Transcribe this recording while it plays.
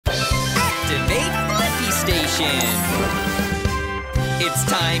Station. It's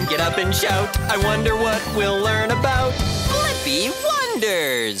time, get up and shout. I wonder what we'll learn about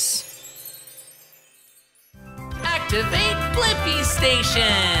BlippiWonders. Activate Blippi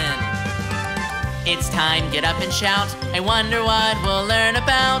Station. It's time, get up and shout. I wonder what we'll learn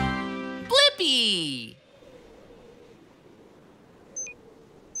about Blippi.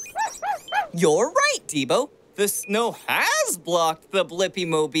 You're right, Debo. The snow has blocked the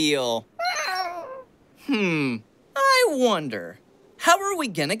BlippiMobile. I wonder, how are we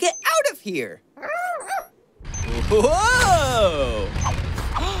gonna get out of here? Whoa!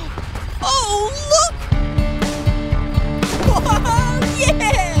 Oh, look! Whoa,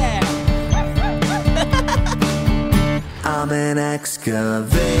 yeah! I'm an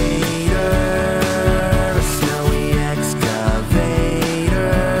excavator, a snowy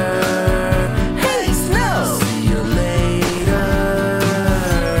excavator. Hey, Snow! See you later,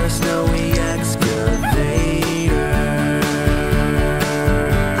 snowy excavator.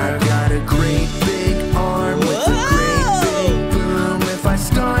 I've got a great big arm with a great big boom. If I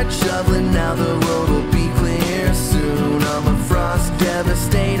start shoveling now, the road will be clear soon. I'm a frost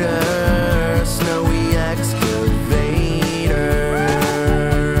devastator, snowy excavator.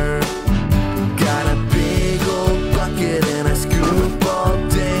 Got a big old bucket and I scoop all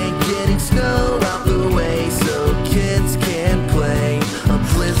day, getting snow out the way so kids can play. A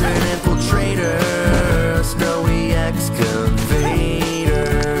blizzard infiltrator, snowy excavator.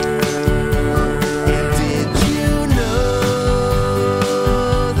 And did you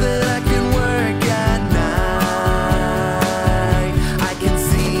know that I can work at night? I can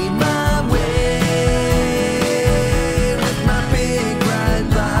see my way with my big bright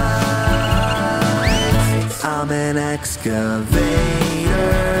lights. I'm an excavator,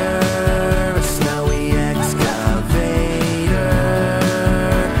 a snowy excavator.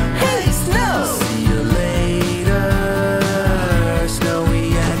 Hey, Snow! See you later,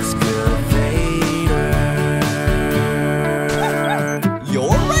 snowy excavator. You're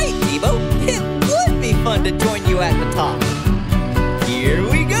right, Debo. It would be fun to join you at the top. Here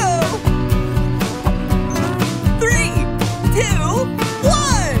we go. 3, 2, 1.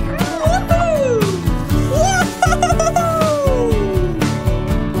 Woohoo!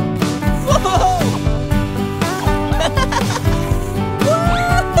 Whoa!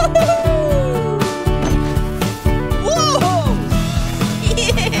 Whoa!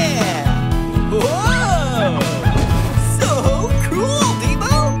 Yeah! Whoa! So cool,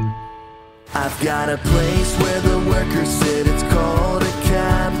 Debo! I've got a place where the workers sit, it's called a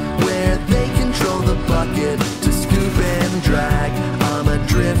cab, where they control the bucket to scoop and drag. I'm a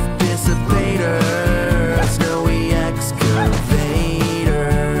drift dissipator, a snowy excavator.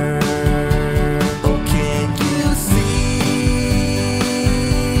 Oh, can't you see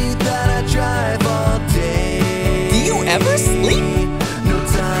that I drive all day? Do you ever sleep? No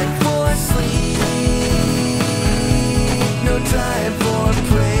time for sleep, no time for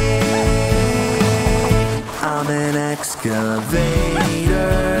play. I'm an excavator,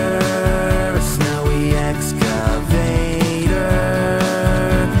 a snowy excavator.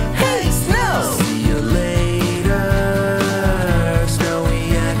 Hey, Snow! See you later,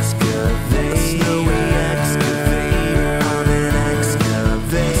 snowy excavator. Snowy excavator. I'm an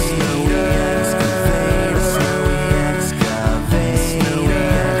excavator, a snowy excavator.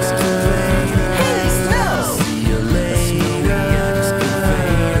 Hey, Snow! See you later,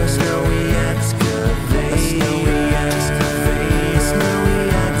 snowy excavator. Snowy excavator, snowy excavator,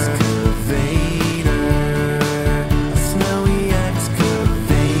 snowy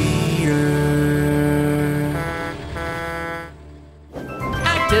excavator.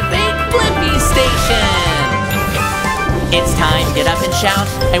 Activate Blippi Station. It's time, get up and shout.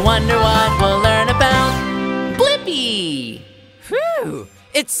 I wonder what we'll learn about Blippi. Phew!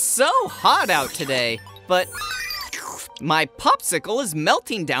 It's so hot out today, but my popsicle is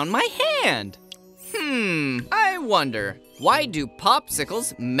melting down my hand. I wonder, why do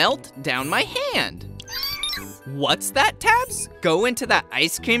popsicles melt down my hand? What's that, Tabs? Go into that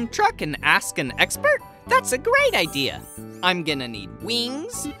ice cream truck and ask an expert? That's a great idea. I'm gonna need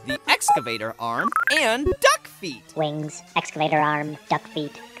wings, the excavator arm, and duck feet. Wings, excavator arm, duck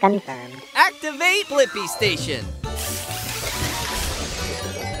feet, confirmed. Activate Blippi Station.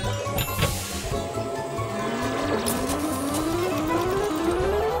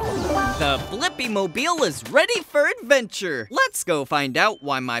 The BlippiMobile is ready for adventure. Let's go find out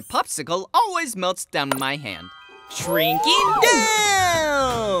why my popsicle always melts down my hand. Shrinking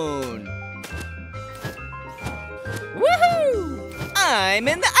down! Woohoo! I'm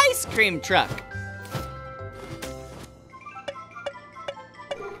in the ice cream truck.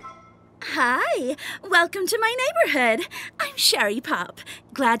 Hi, welcome to my neighborhood. I'm Sherry Pop.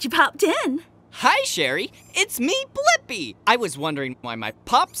 Glad you popped in. Hi, Sherry. It's me, Blippi. I was wondering why my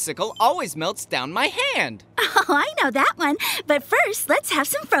popsicle always melts down my hand. Oh, I know that one. But first, let's have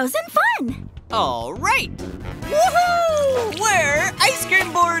some frozen fun. All right. Woohoo! We're ice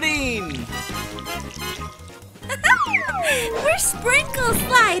cream boarding. We're sprinkle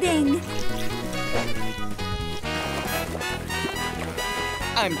sliding.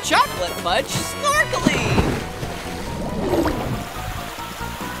 I'm chocolate fudge snorkeling.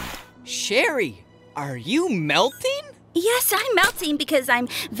 Sherry, are you melting? Yes, I'm melting because I'm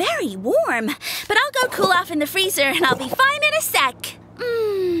very warm. But I'll go cool off in the freezer and I'll be fine in a sec.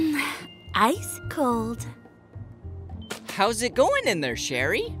 Ice cold. How's it going in there,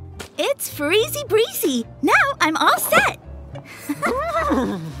 Sherry? It's freezy breezy. Now I'm all set.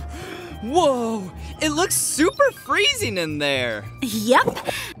 Whoa, it looks super freezing in there. Yep,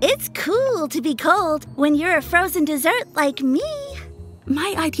 it's cool to be cold when you're a frozen dessert like me.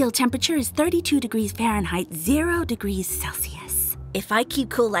 My ideal temperature is 32 degrees Fahrenheit, 0 degrees Celsius. If I keep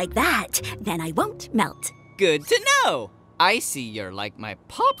cool like that, then I won't melt. Good to know. I see you're like my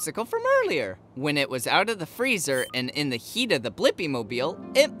popsicle from earlier. When it was out of the freezer and in the heat of the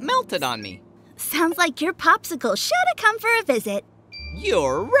BlippiMobile, it melted on me. Sounds like your popsicle should have come for a visit.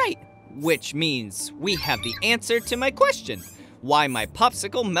 You're right, which means we have the answer to my question, why my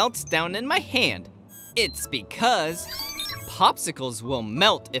popsicle melts down in my hand. It's because popsicles will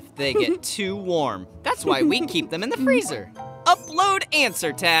melt if they get too warm. That's why we keep them in the freezer. Upload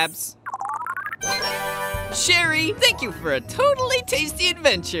answer tabs. Sherry, thank you for a totally tasty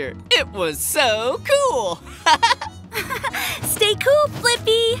adventure. It was so cool. Stay cool,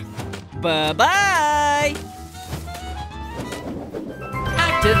 Blippi. Bye-bye.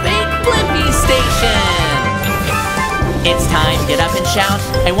 Activate Blippi Station! It's time, get up and shout.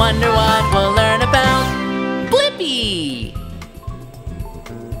 I wonder what we'll learn about Blippi!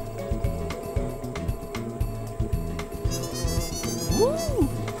 Woo.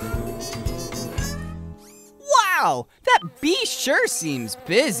 Wow, that bee sure seems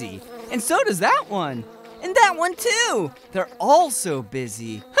busy. And so does that one. And that one too. They're all so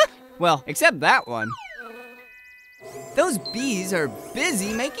busy. Well, except that one. Those bees are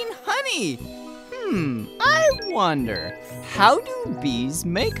busy making honey. I wonder, how do bees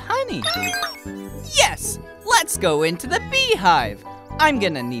make honey? Yes, let's go into the beehive. I'm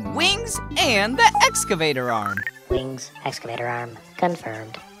gonna need wings and the excavator arm. Wings, excavator arm,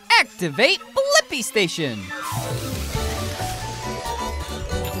 confirmed. Activate Blippi Station.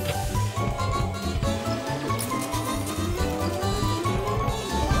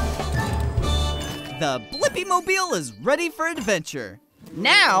 The BlippiMobile is ready for adventure.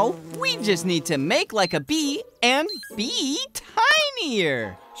 Now, we just need to make like a bee and be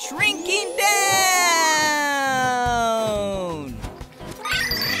tinier. Shrinking down.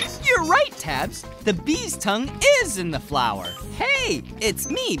 You're right, Tabs. The bee's tongue is in the flower. Hey, it's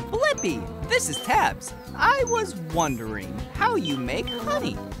me, Blippi. This is Tabs. I was wondering how you make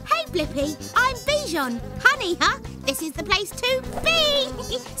honey. Hey, Blippi, I'm Bijan. Honey, huh? This is the place to be.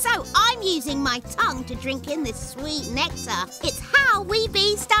 So I'm using my tongue to drink in this sweet nectar. It's how we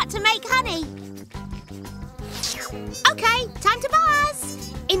bees start to make honey. Okay, time to buzz.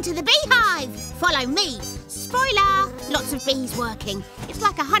 Into the beehive. Follow me. Spoiler, lots of bees working. It's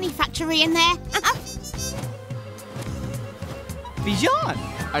like a honey factory in there. Bijan,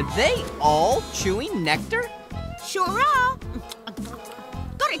 are they all chewing nectar? Sure are.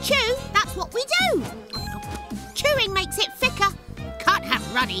 Gotta chew, that's what we do. Chewing makes it thicker. Can't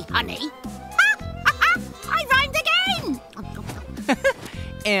have runny honey. I rhymed again.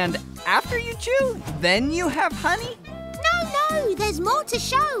 And after you chew, then you have honey? No, there's more to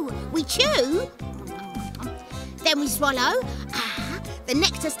show. We chew, then we swallow. The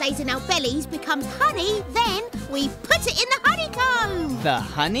nectar stays in our bellies, becomes honey, then we put it in the honeycomb. The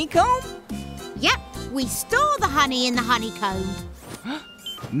honeycomb? Yep, we store the honey in the honeycomb.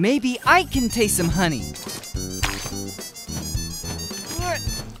 Maybe I can taste some honey.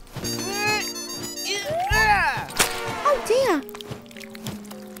 Oh dear.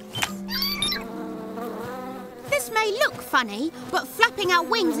 This may look funny, but flapping our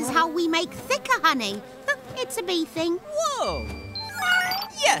wings is how we make thicker honey. It's a bee thing. Whoa!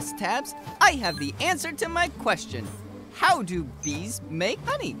 Yes, Tabs, I have the answer to my question. How do bees make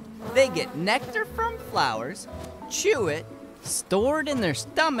honey? They get nectar from flowers, chew it, store it in their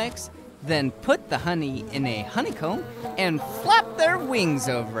stomachs, then put the honey in a honeycomb and flap their wings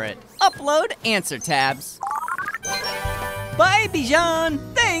over it. Upload answer tabs. Bye, Bijan.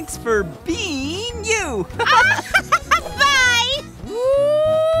 Thanks for being you. Bye.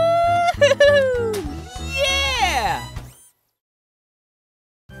 Woo-hoo!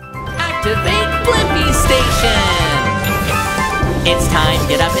 It's time,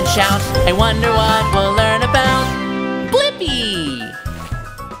 get up and shout. I wonder what we'll learn about Blippi.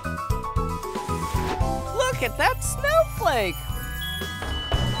 Look at that snowflake!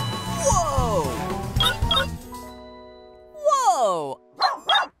 Whoa! Whoa!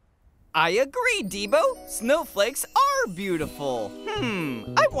 I agree, Debo. Snowflakes are beautiful.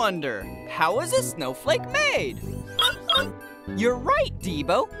 I wonder, how is a snowflake made? You're right,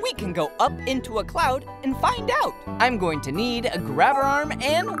 Debo. We can go up into a cloud and find out. I'm going to need a grabber arm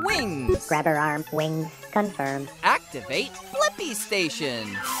and wings. Grabber arm, wings, confirmed. Activate Blippi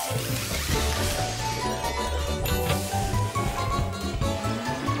Station.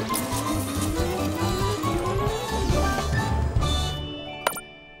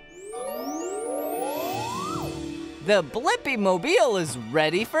 The BlippiMobile is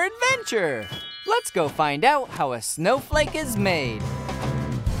ready for adventure. Let's go find out how a snowflake is made.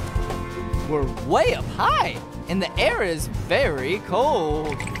 We're way up high, and the air is very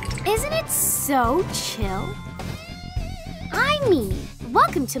cold. Isn't it so chill? I'm Mimi.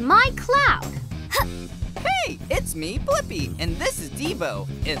 Welcome to my cloud. Hey, it's me, Blippi, and this is Debo.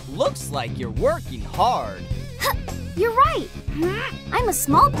 It looks like you're working hard. You're right. I'm a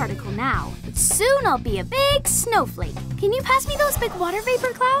small particle now, but soon I'll be a big snowflake. Can you pass me those big water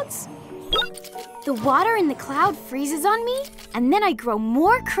vapor clouds? The water in the cloud freezes on me, and then I grow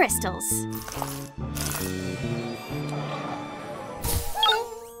more crystals.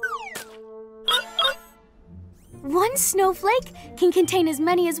 One snowflake can contain as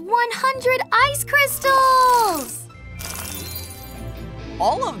many as 100 ice crystals!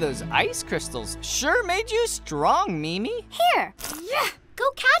 All of those ice crystals sure made you strong, Mimi. Here! Yeah.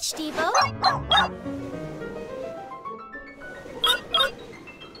 Go catch, Debo!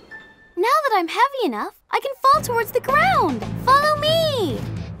 Now that I'm heavy enough, I can fall towards the ground! Follow me!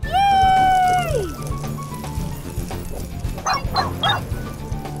 Yay!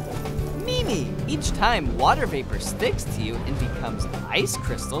 Mimi, each time water vapor sticks to you and becomes ice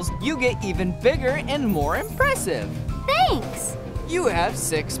crystals, you get even bigger and more impressive. Thanks! You have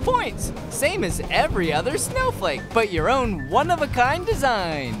 6 points, same as every other snowflake, but your own one-of-a-kind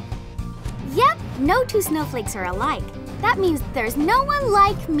design. Yep, no two snowflakes are alike. That means there's no one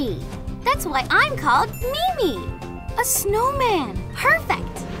like me. That's why I'm called Mimi, a snowman.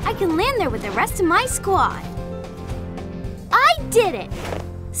 Perfect! I can land there with the rest of my squad. I did it!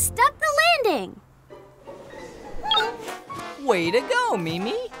 Stuck the landing! Way to go,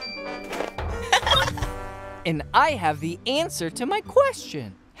 Mimi. And I have the answer to my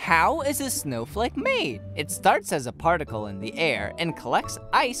question. How is a snowflake made? It starts as a particle in the air and collects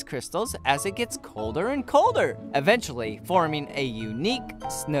ice crystals as it gets colder and colder, eventually forming a unique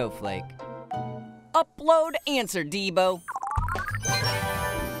snowflake. Upload answer, Debo.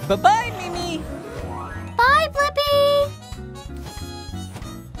 Bye-bye, Mimi. Bye, Blippi!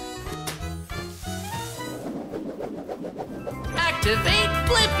 Activate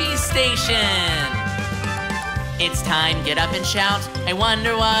Blippi Station. It's time, get up and shout. I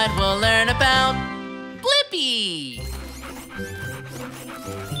wonder what we'll learn about Blippi.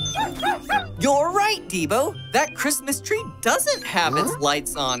 You're right, Debo. That Christmas tree doesn't have its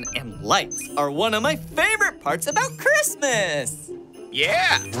lights on, and lights are one of my favorite parts about Christmas.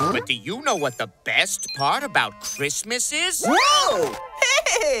 Yeah, but do you know what the best part about Christmas is? Whoa!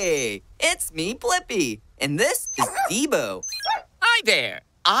 Hey! It's me, Blippi, and this is Debo. Hi there,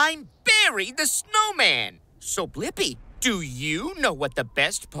 I'm Barry the Snowman. So, Blippi, do you know what the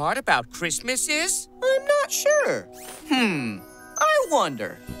best part about Christmas is? I'm not sure. I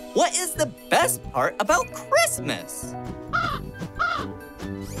wonder, what is the best part about Christmas?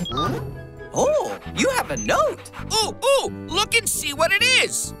 Oh, you have a note. Ooh, look and see what it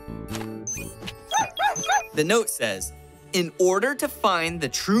is. The note says, in order to find the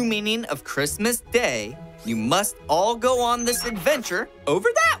true meaning of Christmas Day, you must all go on this adventure over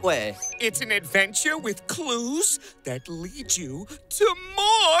that way. It's an adventure with clues that lead you to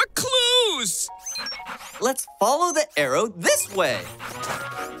more clues. Let's follow the arrow this way.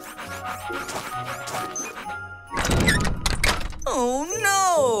 Oh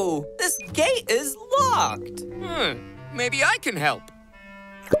no! This gate is locked. Maybe I can help.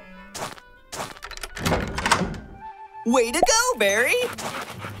 Way to go, Barry!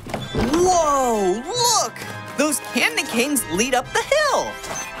 Whoa, look! Those candy canes lead up the hill.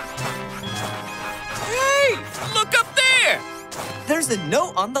 Hey, look up there! There's a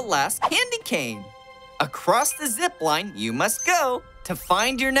note on the last candy cane. Across the zip line you must go to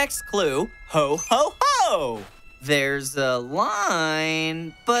find your next clue. Ho, ho, ho! There's a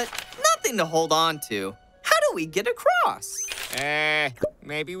line, but nothing to hold on to. How do we get across?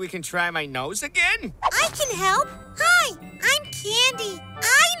 Maybe we can try my nose again? I can help. Hi, I'm Candy,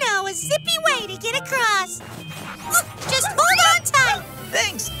 I know a zippy way to get across. Just hold on tight.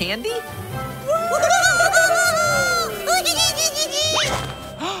 Thanks, Candy.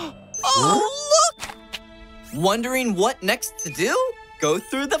 Oh, look! Wondering what next to do? Go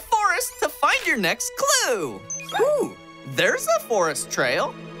through the forest to find your next clue. Ooh, there's a forest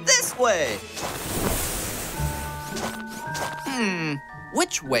trail. This way.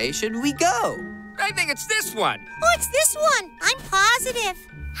 Which way should we go? I think it's this one. Oh, it's this one. I'm positive.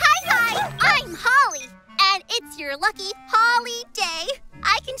 Hi, I'm Holly, and it's your lucky Holly day.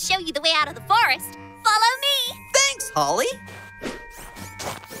 I can show you the way out of the forest. Follow me. Thanks, Holly.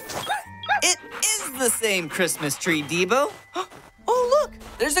 It is the same Christmas tree, Debo. Oh, look,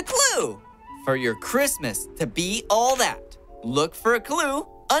 there's a clue. For your Christmas to be all that, look for a clue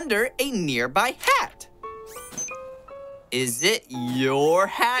under a nearby hat. Is it your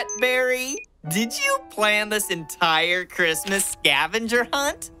hat, Barry? Did you plan this entire Christmas scavenger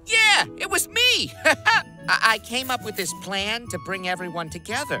hunt? Yeah, it was me. I came up with this plan to bring everyone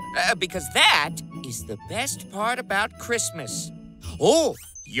together because that is the best part about Christmas. Oh,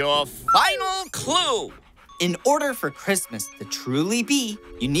 your final clue. In order for Christmas to truly be,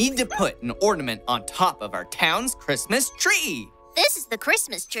 you need to put an ornament on top of our town's Christmas tree. This is the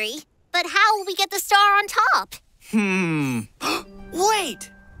Christmas tree, but how will we get the star on top?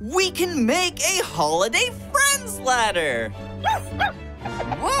 Wait! We can make a holiday friends ladder!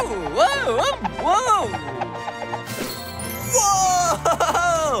 Whoa, whoa, whoa!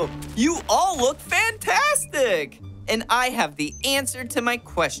 Whoa! You all look fantastic! And I have the answer to my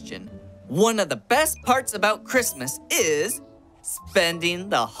question. One of the best parts about Christmas is spending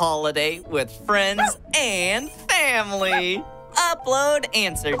the holiday with friends and family. Upload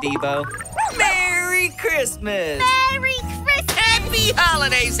answer, Debo. Merry Christmas! Merry Christmas! Happy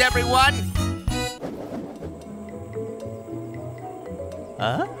holidays, everyone!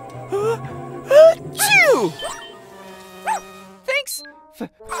 Achoo! Thanks for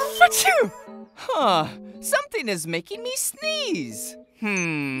you. Something is making me sneeze.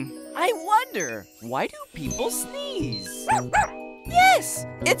 I wonder, why do people sneeze? Yes,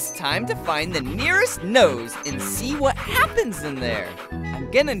 it's time to find the nearest nose and see what happens in there. I'm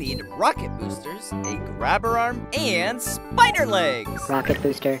gonna need rocket boosters, a grabber arm, and spider legs. Rocket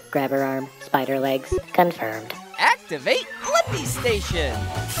booster, grabber arm, spider legs, confirmed. Activate Blippi Station.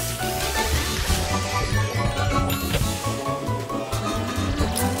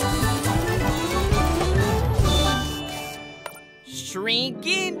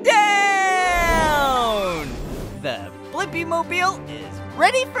 Shrinking down! The BlippiMobile is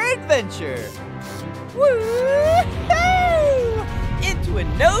ready for adventure. Woo-hoo! Into a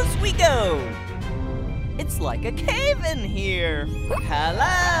nose we go. It's like a cave in here.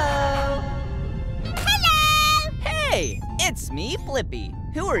 Hello? Hello! Hey, it's me, Blippi.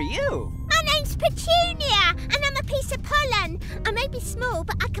 Who are you? My name's Petunia, and I'm a piece of pollen. I may be small,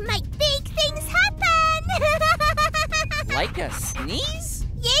 but I can make big things happen. Like a sneeze?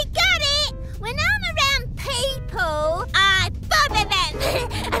 You got it! When I'm around people, I bother them.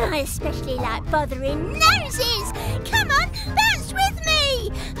 And I especially like bothering noses. Come on, bounce with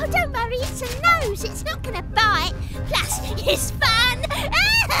me. Oh, don't worry, it's a nose. It's not going to bite. Plus, it's fun.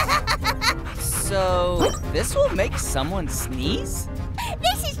 So, this will make someone sneeze?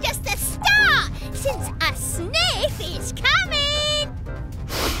 This is just the start, since a sniff is coming.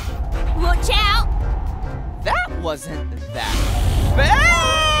 Watch out. That wasn't that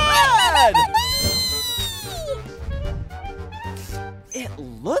bad! It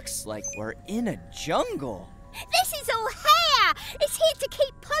looks like we're in a jungle. This is all hair. It's here to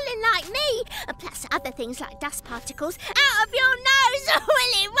keep pollen like me, and plus other things like dust particles out of your nose.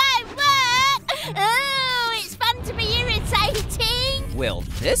 Well, it won't work. Oh, it's fun to be irritating. Will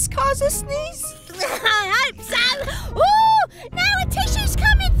this cause a sneeze? I hope so. Ooh, now a tissue's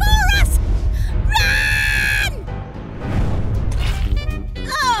coming for us. Run!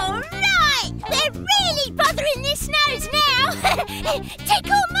 All right, they're really bothering this nose now.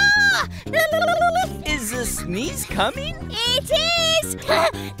 Tickle more. Is a sneeze coming? It is! Na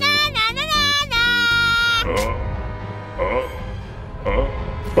na na na na!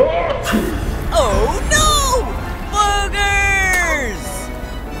 Oh no! Boogers!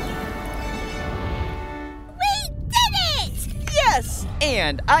 We did it! Yes!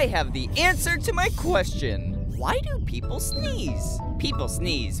 And I have the answer to my question. Why do people sneeze? People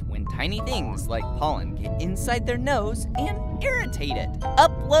sneeze when tiny things like pollen get inside their nose and irritate it.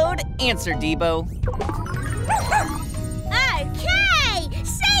 Upload answer, Debo. Okay!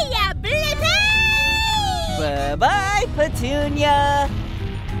 See ya, Blippi! Bye-bye, Petunia.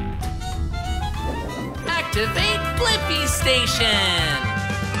 A Activate Blippi Station!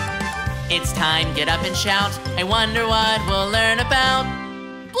 It's time, get up and shout. I wonder what we'll learn about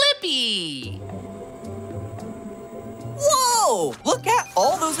Blippi! Whoa! Look at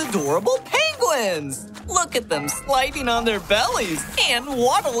all those adorable penguins! Look at them sliding on their bellies and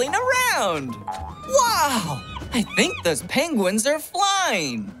waddling around. Wow! I think those penguins are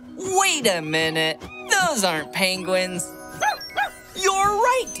flying. Wait a minute. Those aren't penguins. You're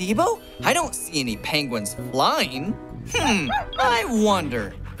right, Debo. I don't see any penguins flying. I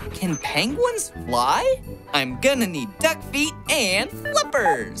wonder, can penguins fly? I'm gonna need duck feet and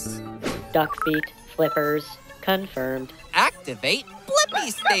flippers. Duck feet, flippers, confirmed. Activate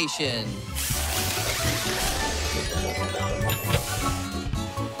Blippi Station.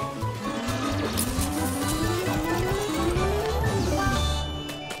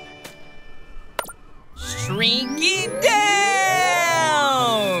 Shrinking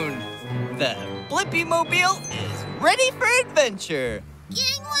down! The BlippiMobile is ready for adventure.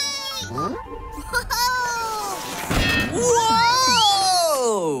 Gangway!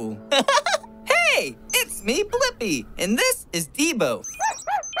 Whoa! Hey, it's me, Blippi, and this is Debo.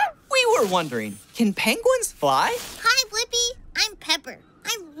 We were wondering, can penguins fly? Hi, Blippi. I'm Pepper.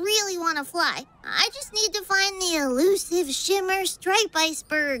 I really want to fly. I just need to find the elusive shimmer stripe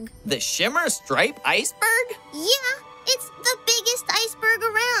iceberg. The shimmer stripe iceberg? Yeah, it's the biggest iceberg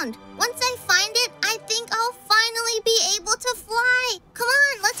around. Once I find it, I think I'll finally be able to fly. Come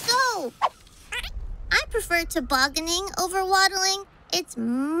on, let's go. I prefer tobogganing over waddling. It's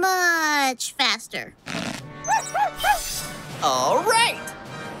much faster. All right.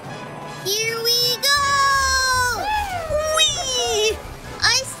 Here we go! Whee!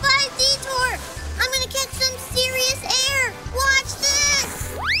 Ice slide detour! I'm gonna catch some serious air! Watch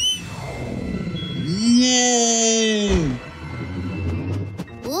this!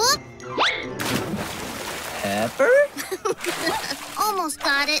 Whoop! Pepper? Almost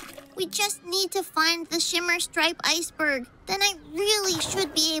got it. We just need to find the shimmer stripe iceberg. Then I really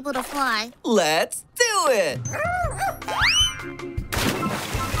should be able to fly. Let's do it.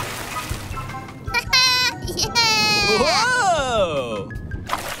 Yeah! Whoa!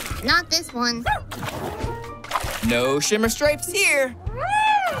 Not this one. No shimmer stripes here.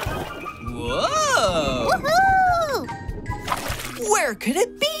 Whoa! Woohoo! Where could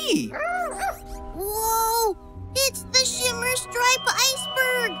it be? Whoa! It's the shimmer stripe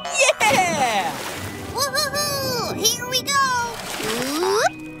iceberg! Yeah! Woohoo! Here we go!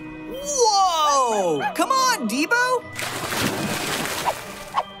 Whoop. Whoa! Come on, Debo!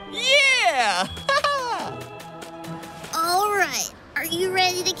 Yeah! All right. Are you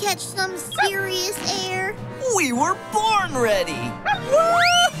ready to catch some serious air? We were born ready!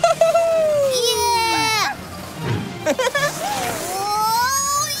 Yeah!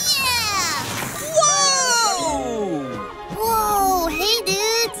 Oh, yeah! Whoa! Whoa! Hey,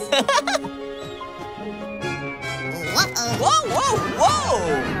 dudes! Uh-oh. Whoa, whoa, whoa!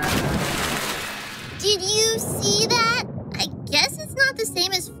 Did you see that? I guess it's not the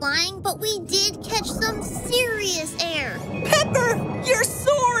same as flying, but we did catch some serious air. Pepper, you're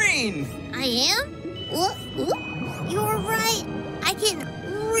soaring! I am? Whoop. You're right. I can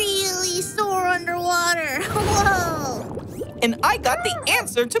really soar underwater. Whoa! And I got the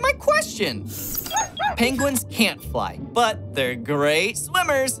answer to my question. Penguins can't fly, but they're great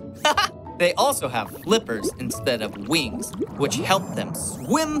swimmers. They also have flippers instead of wings, which help them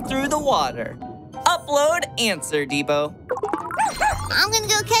swim through the water. Upload answer, Debo. I'm gonna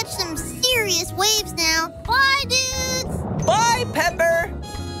go catch some serious waves now. Bye, dudes! Bye, Pepper!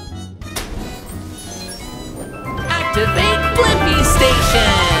 Activate Blippi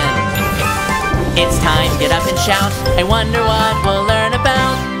Station! It's time, get up and shout. I wonder what we'll learn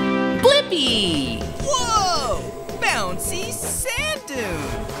about Blippi! Whoa! Bouncy sand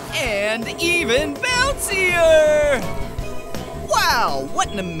dune! And even bouncier! Wow, what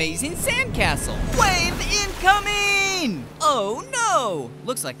an amazing sandcastle! Wave incoming! Oh no!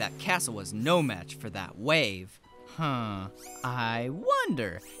 Looks like that castle was no match for that wave. I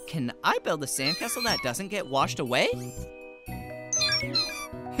wonder, can I build a sandcastle that doesn't get washed away?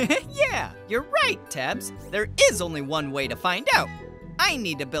 Yeah, you're right, Tabs. There is only one way to find out. I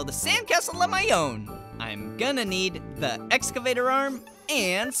need to build a sandcastle on my own. I'm gonna need the excavator arm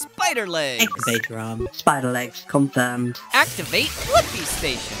and spider legs. Excavator arm, spider legs, confirmed. Activate Blippi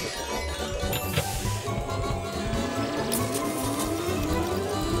Station.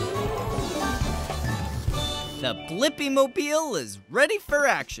 The BlippiMobile is ready for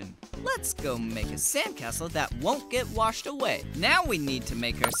action. Let's go make a sandcastle that won't get washed away. Now we need to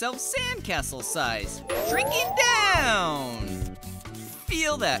make ourselves sandcastle size. Shrinking down.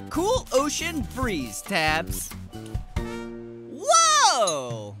 Feel that cool ocean breeze, Tabs.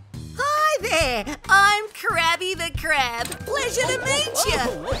 Whoa! Hi there, I'm Krabby the Crab. Pleasure to meet you.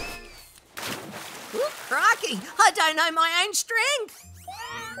 Ooh, crikey, I don't know my own strength.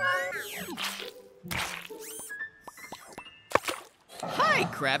 Hi,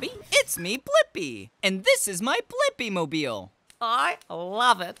 Krabby. It's me, Blippi. And this is my BlippiMobile. I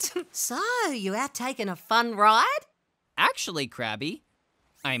love it. So, you out taking a fun ride? Actually, Krabby,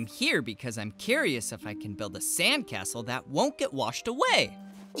 I'm here because I'm curious if I can build a sandcastle that won't get washed away.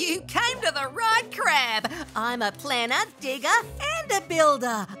 You came to the right crab. I'm a planner, digger, and a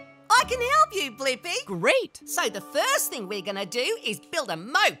builder. I can help you, Blippi. Great. So the first thing we're gonna do is build a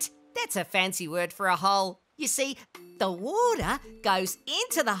moat. That's a fancy word for a hole. You see, the water goes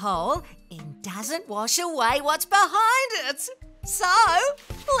into the hole and doesn't wash away what's behind it. So,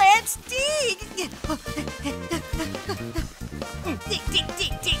 let's dig. Dig, dig,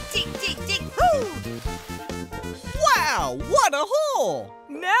 dig, dig, dig, dig, dig. Woo! Wow, what a hole!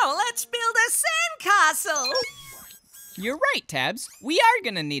 Now let's build a sandcastle. You're right, Tabs. We are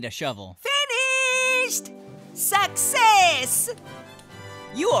gonna need a shovel. Finished! Success!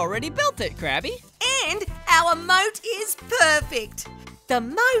 You already built it, Krabby. And our moat is perfect. The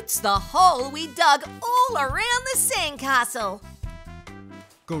moat's the hole we dug all around the sandcastle.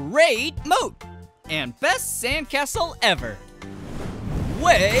 Great moat! And best sandcastle ever.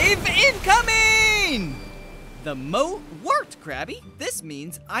 Wave incoming! The moat worked, Krabby. This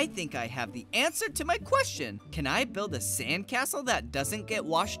means I think I have the answer to my question. Can I build a sandcastle that doesn't get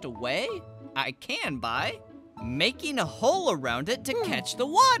washed away? I can by making a hole around it to catch the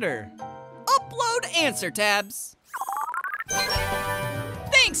water. Upload answer, Tabs.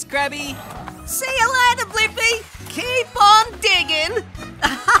 Thanks, Krabby. See you later, Blippi. Keep on digging.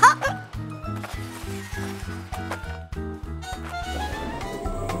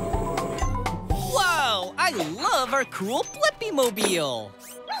 Wow, I love our cool BlippiMobile.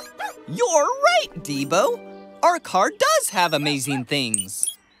 You're right, Debo. Our car does have amazing things.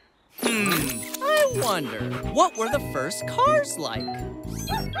 I wonder, what were the first cars like?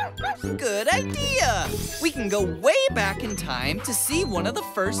 Good idea! We can go way back in time to see one of the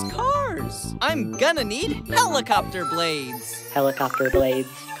first cars. I'm gonna need helicopter blades. Helicopter blades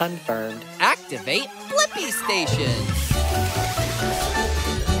confirmed. Activate Blippi Station.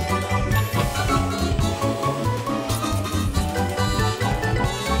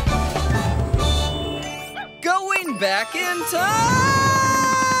 Going back in time!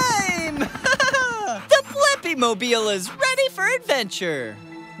 The BlippiMobile is ready for adventure.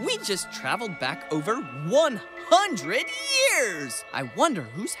 We just traveled back over 100 years. I wonder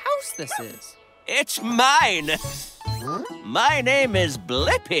whose house this is. It's mine. My name is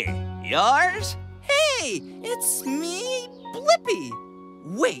Blippi. Yours? Hey, it's me, Blippi.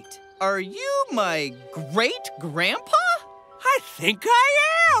 Wait, are you my great-grandpa? I think I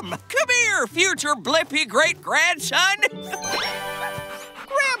am. Come here, future Blippi great-grandson.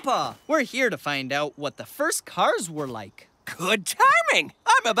 Grandpa, we're here to find out what the first cars were like. Good timing.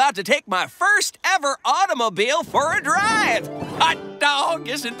 I'm about to take my first ever automobile for a drive. Hot dog,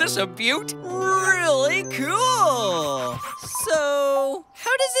 isn't this a beaut? Really cool. So,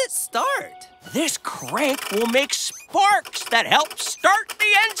 how does it start? This crank will make sparks that help start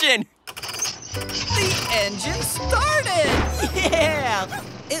the engine. The engine started! Yeah!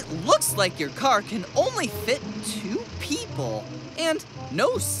 It looks like your car can only fit 2 people. And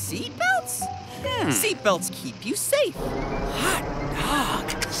no seatbelts? Seatbelts keep you safe. Hot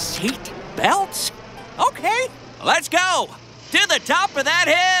dog, seat belts? Okay, let's go to the top of that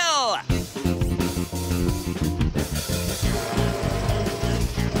hill.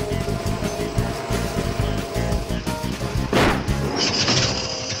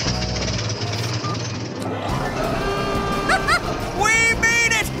 We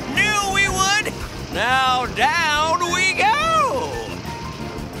made it! Knew we would! Now down we go!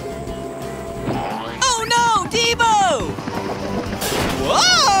 Oh no, Debo!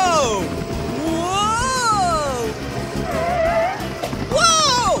 Whoa! Whoa!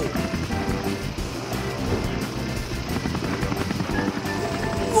 Whoa!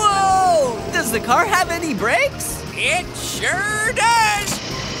 Whoa! Does the car have any brakes? It sure does!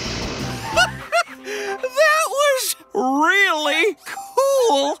 That was really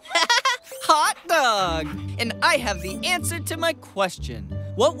cool! Hot dog! And I have the answer to my question.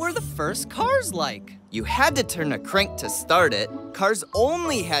 What were the first cars like? You had to turn a crank to start it, cars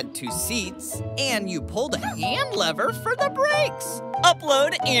only had 2 seats, and you pulled a hand lever for the brakes.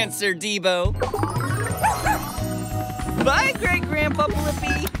 Upload answer, Debo. Bye, Great-Grandpa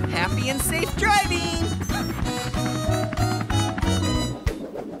Blippi. Happy and safe driving.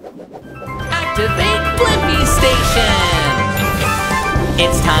 Activate Blippi Station!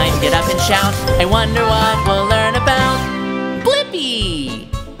 It's time, get up and shout. I wonder what we'll learn about Blippi!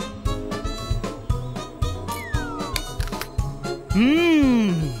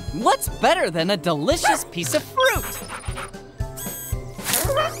 What's better than a delicious piece of fruit?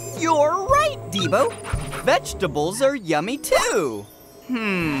 You're right, Debo. Vegetables are yummy too.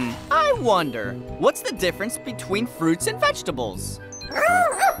 I wonder, what's the difference between fruits and vegetables?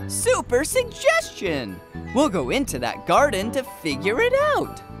 Super suggestion! We'll go into that garden to figure it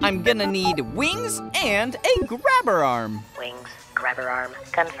out. I'm gonna need wings and a grabber arm. Wings, grabber arm,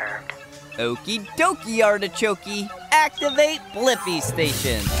 confirmed. Okie dokie, artichoke. Activate Blippi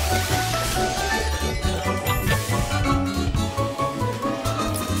Station.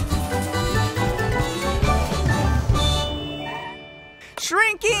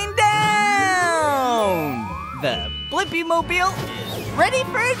 Shrinking down! The BlippiMobile is ready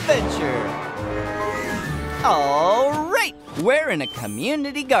for adventure. All right, we're in a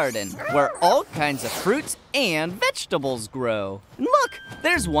community garden where all kinds of fruits and vegetables grow. And look,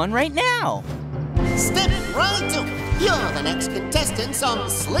 there's one right now. Step right up. You're the next contestants on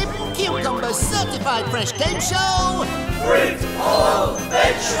Slim Cucumber Certified Fresh Game Show. Fruit or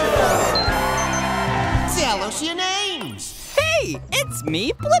vegetable? Tell us your names. Hey, it's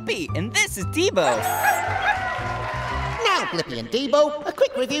me, Blippi, and this is Debo. Now, Blippi and Debo, a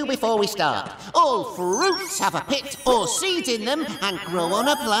quick review before we start. All fruits have a pit or seeds in them and grow on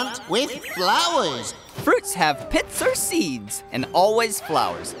a plant with flowers. Fruits have pits or seeds, and always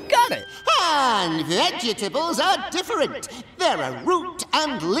flowers. Got it. And vegetables are different. There are root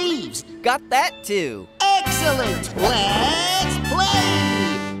and leaves. Got that too. Excellent. Let's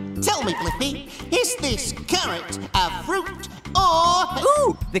play. Tell me, Blippi, is this carrot a fruit or...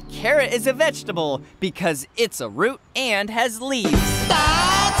 Ooh, the carrot is a vegetable because it's a root and has leaves.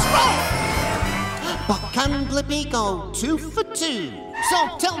 That's right! But can Blippi go 2 for 2?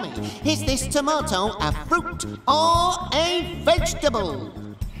 So tell me, is this tomato a fruit or a vegetable?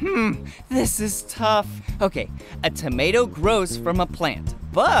 This is tough. Okay, a tomato grows from a plant,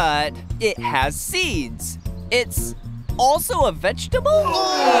 but it has seeds. It's also a vegetable?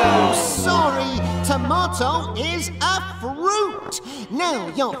 Oh, sorry. Tomato is a fruit. Now,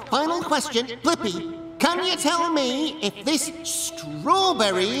 your final question, Blippi. Can you tell me if this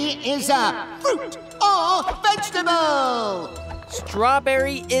strawberry is a fruit or vegetable?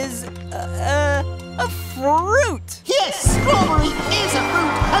 Strawberry is a fruit. Yes, strawberry is a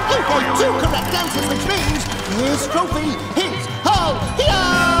fruit, and you gave 2 correct answers, which means this trophy is all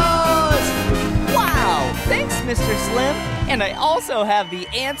yours! Wow, thanks, Mr. Slim. And I also have the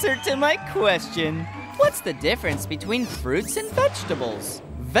answer to my question. What's the difference between fruits and vegetables?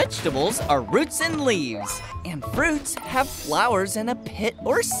 Vegetables are roots and leaves, and fruits have flowers and a pit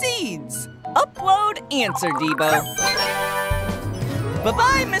or seeds. Upload answer, Debo.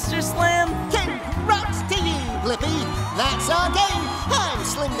 Bye-bye, Mr. Slim. Congrats to you, Blippi. That's our game. I'm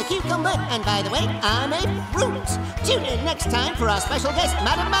Slim the Cucumber, and by the way, I'm a fruit. Tune in next time for our special guest,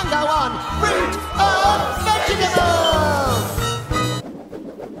 Madam Mango, on Fruit or Vegetable.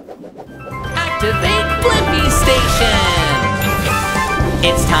 Activate Blippi Station!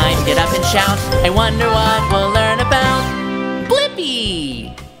 It's time, get up and shout. I wonder what we'll learn about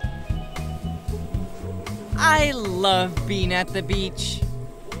Blippi! I love being at the beach.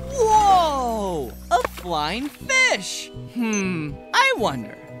 Whoa! A flying fish! I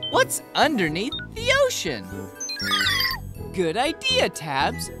wonder, what's underneath the ocean? Good idea,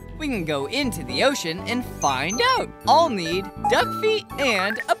 Tabs. We can go into the ocean and find out. I'll need duck feet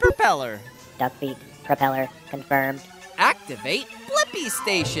and a propeller. Duck feet, propeller, confirmed. Activate Blippi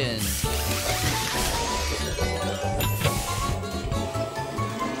Station.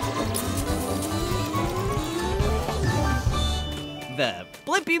 The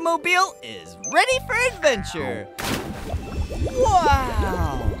BlippiMobile is ready for adventure.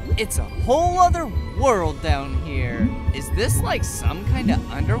 Wow! It's a whole other world down here. Is this like some kind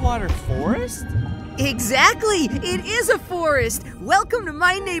of underwater forest? Exactly! It is a forest! Welcome to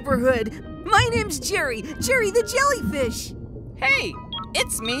my neighborhood. My name's Jerry the jellyfish. Hey,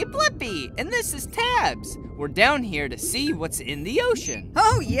 it's me, Blippi, and this is Tabs. We're down here to see what's in the ocean.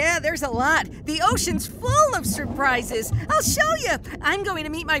 Oh yeah, there's a lot. The ocean's full of surprises. I'll show you. I'm going to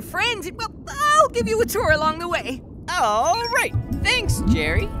meet my friend. Well, I'll give you a tour along the way. All right, thanks,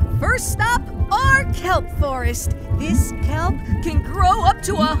 Jerry. First stop, our kelp forest. This kelp can grow up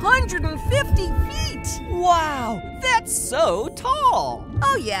to 150 feet. Wow, that's so tall.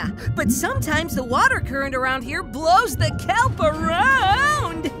 Oh yeah, but sometimes the water current around here blows the kelp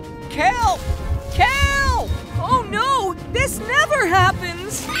around. Kelp! Kelp! Oh no, this never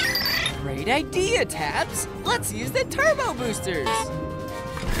happens. Great idea, Tabs. Let's use the turbo boosters.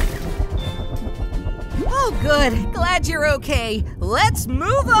 Oh, good. Glad you're okay. Let's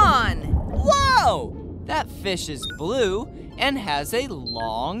move on. Whoa! That fish is blue and has a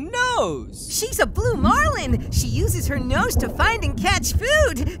long nose. She's a blue marlin. She uses her nose to find and catch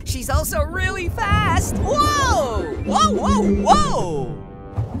food. She's also really fast. Whoa! Whoa, whoa, whoa!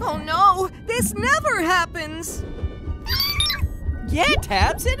 Oh no, this never happens. Yeah,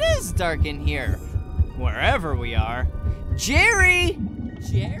 Tabs, it is dark in here. Wherever we are. Jerry!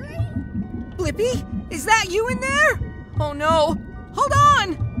 Jerry? Blippi, is that you in there? Oh no, hold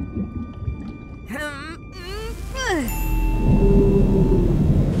on.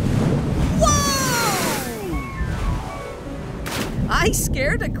 Whoa! I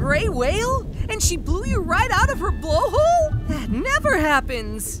scared a gray whale and she blew you right out of her blowhole? That never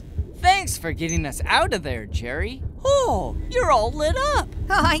happens. Thanks for getting us out of there, Jerry. Oh, you're all lit up.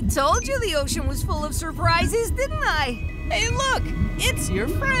 I told you the ocean was full of surprises, didn't I? Hey, look, it's your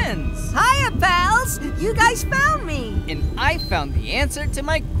friends. Hiya, pals. You guys found me. And I found the answer to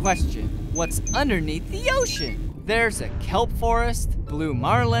my question. What's underneath the ocean? There's a kelp forest, blue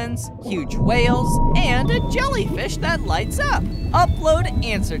marlins, huge whales, and a jellyfish that lights up. Upload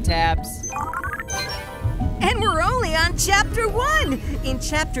answer, Tabs. And we're only on chapter 1. In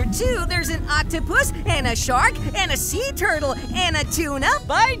chapter 2, there's an octopus and a shark and a sea turtle and a tuna.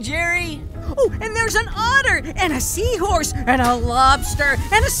 Bye, Jerry. Oh, and there's an otter and a seahorse and a lobster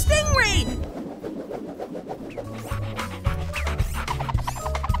and a stingray.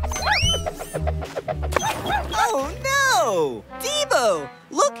 Oh no! Debo,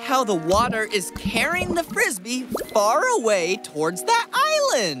 look how the water is carrying the frisbee far away towards that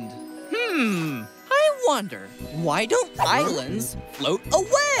island. I wonder, why don't islands float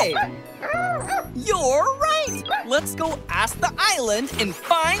away? You're right! Let's go ask the island and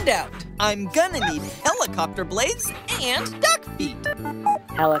find out. I'm gonna need helicopter blades and duck feet.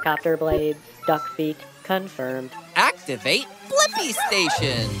 Helicopter blades, duck feet, confirmed. Activate Blippi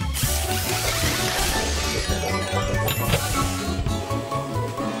Station.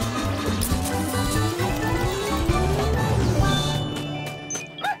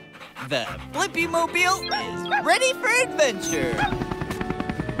 The BlippiMobile is ready for adventure.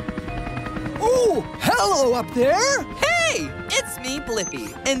 Oh, hello up there. Hey, it's me,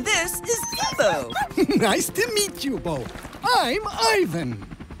 Blippi, and this is Debo. Nice to meet you both. I'm Ivan.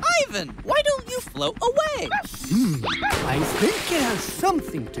 Ivan, why don't you float away? I think it has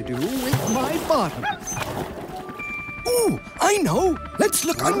something to do with my bottom. Ooh, I know. Let's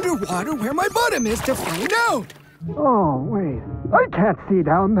look underwater where my bottom is to find out. Oh, wait. I can't see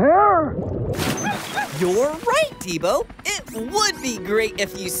down there. You're right, Debo. It would be great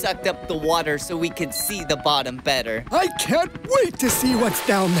if you sucked up the water so we could see the bottom better. I can't wait to see what's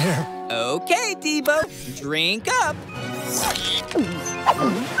down there. Okay, Debo. Drink up.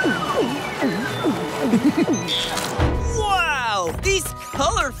 Wow! These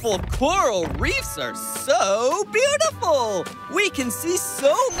colorful coral reefs are so beautiful! We can see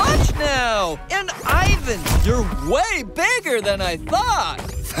so much now! And Ivan, you're way bigger than I thought!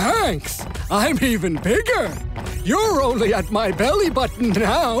 Thanks! I'm even bigger! You're only at my belly button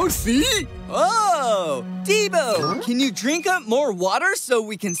now, see? Oh! Debo, can you drink up more water so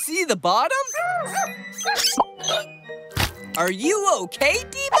we can see the bottom? Are you okay,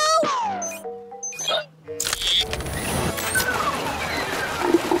 Debo?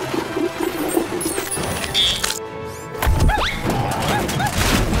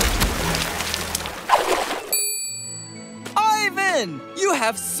 Ivan, you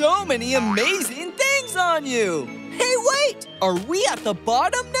have so many amazing things on you. Hey, wait, are we at the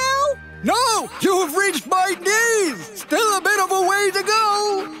bottom now? No, you've reached my knees. Still a bit of a way to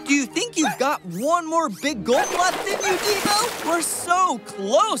go. Do you think you've got one more big gulp left in you, Debo? We're so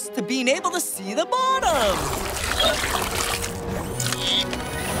close to being able to see the bottom.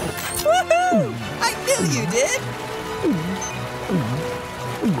 Woohoo! I knew you did.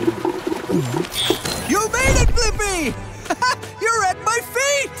 You made it, Blippi! You're at my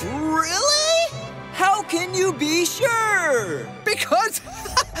feet! Really? How can you be sure? Because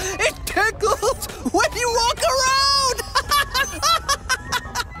it tickles when you walk around!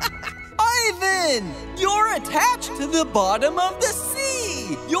 Ivan, you're attached to the bottom of the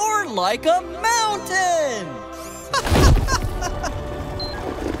sea. You're like a mountain.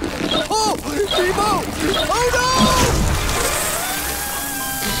 Oh, Debo! Oh, no!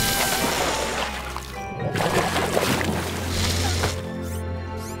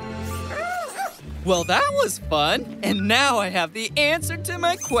 Well, that was fun. And now I have the answer to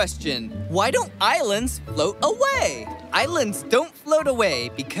my question. Why don't islands float away? Islands don't float away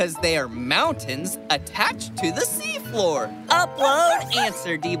because they are mountains attached to the seafloor. Upload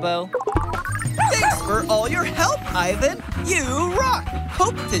answer, Debo. Thanks for all your help, Ivan. You rock.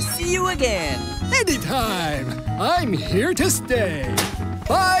 Hope to see you again. Anytime. I'm here to stay.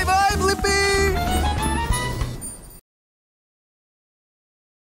 Bye-bye, Blippi!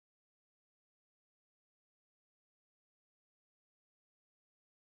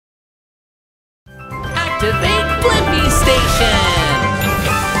 Activate Blippi Station!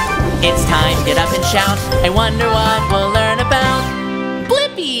 It's time, get up and shout. I wonder what we'll learn about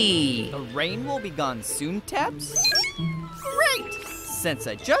Blippi! The rain will be gone soon, Tabs? Great! Since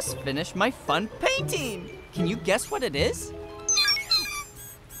I just finished my fun painting. Can you guess what it is?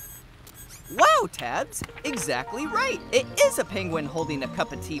 Wow, Tabs! Exactly right. It is a penguin holding a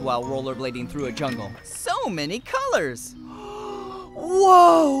cup of tea while rollerblading through a jungle. So many colors.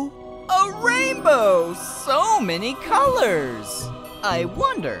 Whoa! A rainbow! So many colors! I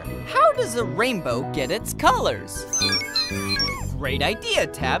wonder, how does a rainbow get its colors? Great idea,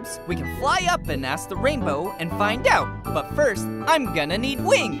 Tabs. We can fly up and ask the rainbow and find out. But first, I'm gonna need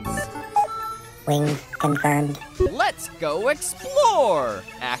wings. Wings confirmed. Let's go explore!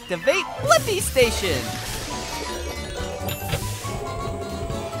 Activate Blippi Station!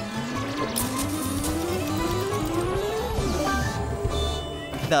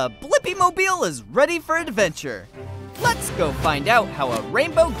 The BlippiMobile is ready for adventure. Let's go find out how a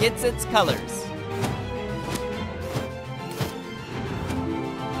rainbow gets its colors.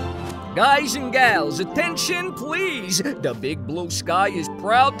 Guys and gals, attention please. The big blue sky is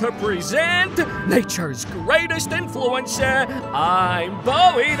proud to present nature's greatest influencer. I'm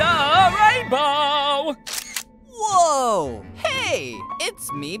Bowie the Rainbow. Whoa! Hey,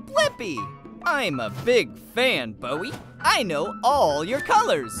 it's me, Blippi. I'm a big fan, Bowie. I know all your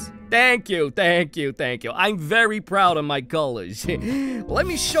colors. Thank you. I'm very proud of my colors. Let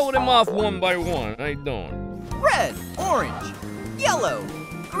me show them off one by one. How you doing? Red, orange, yellow,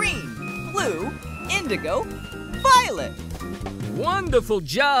 green, blue, indigo, violet. Wonderful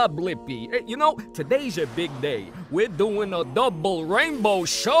job, Blippi. You know, today's a big day. We're doing a double rainbow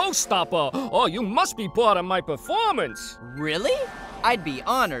showstopper. Oh, you must be part of my performance. Really? I'd be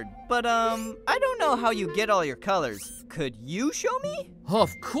honored, but I don't know how you get all your colors. Could you show me?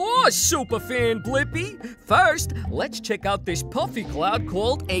 Of course, superfan Blippi. First, let's check out this puffy cloud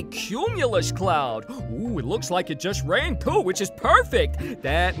called a cumulus cloud. Ooh, it looks like it just rained too, which is perfect.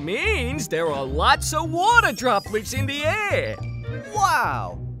 That means there are lots of water droplets in the air.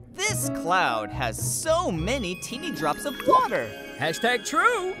 Wow, this cloud has so many teeny drops of water. Hashtag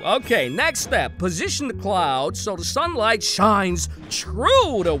true. Okay, next step. Position the cloud so the sunlight shines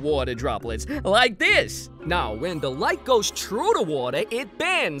true to water droplets, like this. Now, when the light goes true to water, it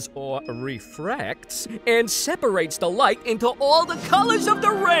bends, or refracts, and separates the light into all the colors of the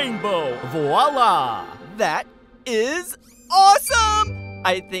rainbow. Voila! That is awesome!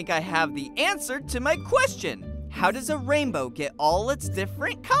 I think I have the answer to my question. How does a rainbow get all its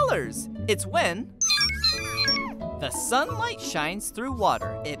different colors? It's when the sunlight shines through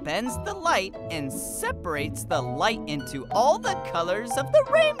water. It bends the light and separates the light into all the colors of the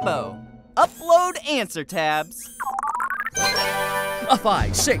rainbow. Upload answer, Tabs.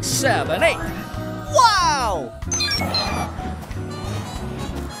 5, 6, 7, 8. Wow!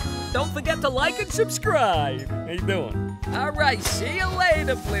 Don't forget to like and subscribe. How you doing? All right, see you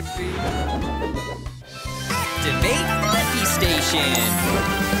later, Blippi. Activate Blippi Station.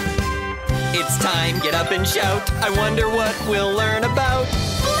 It's time, get up and shout. I wonder what we'll learn about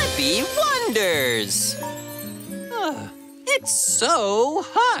BlippiWonders. It's so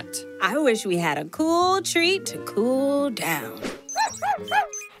hot. I wish we had a cool treat to cool down.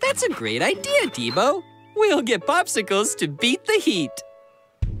 That's a great idea, Debo. We'll get popsicles to beat the heat.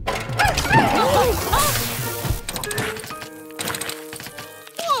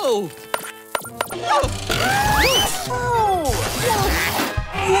 Whoa!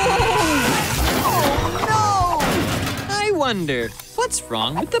 I wonder, what's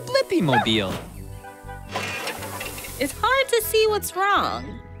wrong with the BlippiMobile? It's hard to see what's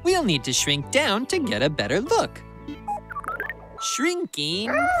wrong. We'll need to shrink down to get a better look.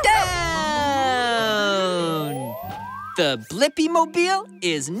 Shrinking down! The BlippiMobile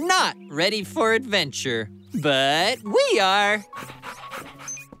is not ready for adventure, but we are.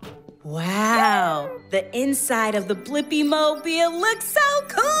 Wow, the inside of the BlippiMobile looks so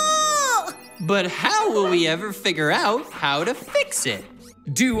cool! But how will we ever figure out how to fix it?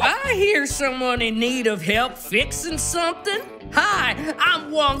 Do I hear someone in need of help fixing something? Hi,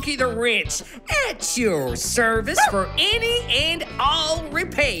 I'm Wonky the Wrench, at your service for any and all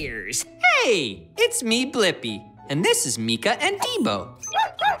repairs. Hey, it's me, Blippi, and this is Mika and Debo.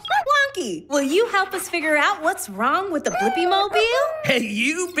 Wonky, will you help us figure out what's wrong with the BlippiMobile? Hey,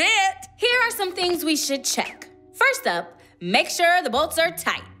 you bet. Here are some things we should check. First up, make sure the bolts are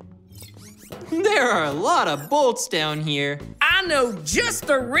tight. There are a lot of bolts down here. I know just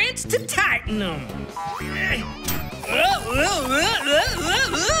the wrench to tighten them.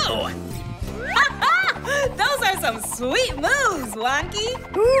 Those are some sweet moves, Wonky.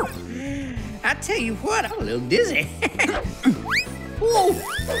 I tell you what, I'm a little dizzy. Whoa!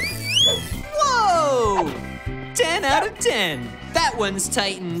 Whoa! 10 out of 10. That one's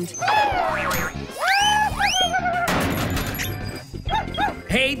tightened.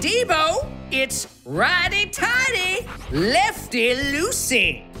 Hey, Debo, it's righty-tighty,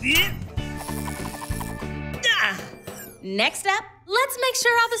 lefty-loosey. Next up, let's make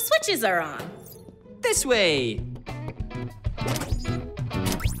sure all the switches are on. This way.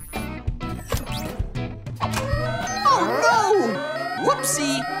 Oh no!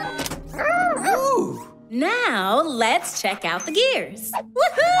 Whoopsie! Ooh. Now, let's check out the gears.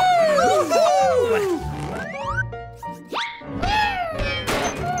 Woohoo!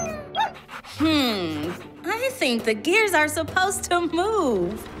 I think the gears are supposed to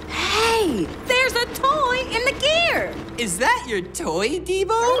move. Hey, there's a toy in the gear. Is that your toy,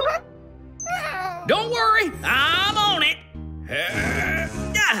 Debo? Don't worry, I'm on it.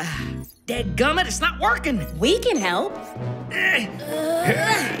 Dadgummit, it's not working. We can help. It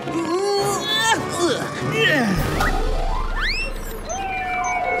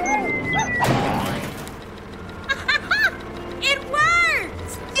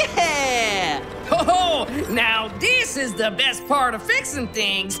works! Yeah! Oh, now this is the best part of fixing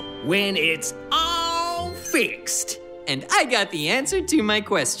things, when it's all fixed. And I got the answer to my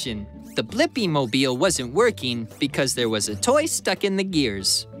question. The BlippiMobile wasn't working because there was a toy stuck in the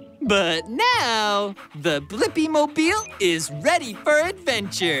gears. But now, the BlippiMobile is ready for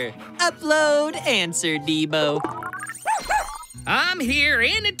adventure. Upload answer, Debo. I'm here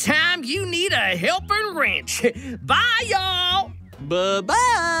anytime you need a helping wrench. Bye, y'all.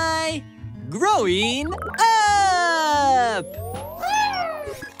 Bye-bye. Growing up.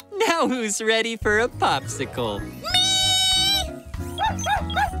 Now who's ready for a popsicle?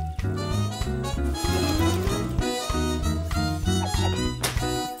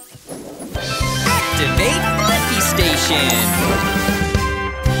 Activate Blippi Station!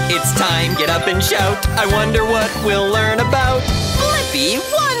 It's time, get up and shout. I wonder what we'll learn about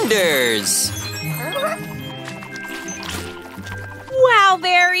BlippiWonders! Wow,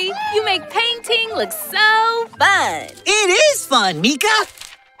 Barry, you make painting look so fun. It is fun, Mika.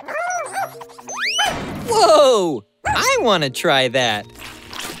 Whoa! I want to try that.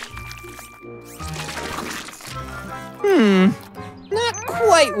 Not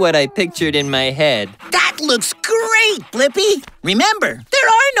quite what I pictured in my head. That looks great, Blippi. Remember, there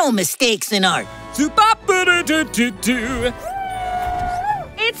are no mistakes in art.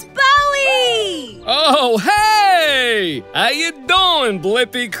 It's Bowie! Oh, hey! How you doing,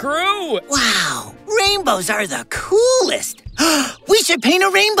 Blippi crew? Wow, rainbows are the coolest. We should paint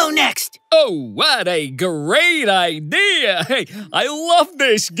a rainbow next. Oh, what a great idea! Hey, I love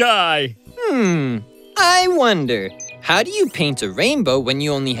this guy. I wonder, how do you paint a rainbow when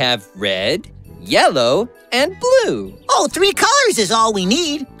you only have red, yellow, and blue? Oh, 3 colors is all we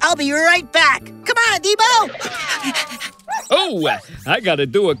need. I'll be right back. Come on, Debo. Oh, I gotta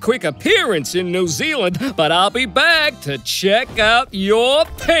do a quick appearance in New Zealand, but I'll be back to check out your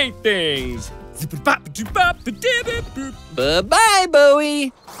paintings. Bye-bye,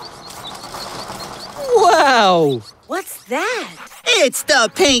 Bowie. Wow. What's that? It's the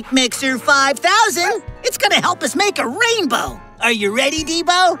Paint Mixer 5000. It's gonna help us make a rainbow. Are you ready,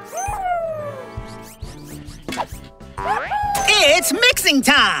 Debo? It's mixing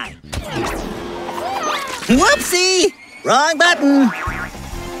time. Whoopsie! Wrong button.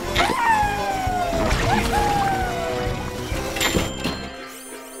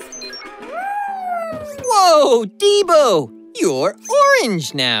 Whoa, Debo, you're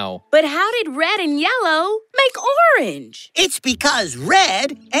orange now. But how did red and yellow make orange? It's because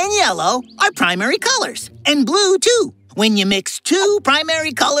red and yellow are primary colors, and blue too. When you mix 2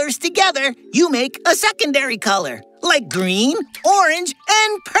 primary colors together, you make a secondary color, like green, orange,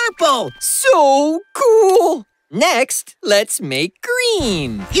 and purple. So cool. Next, let's make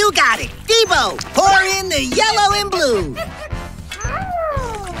green. You got it. Debo, pour in the yellow and blue.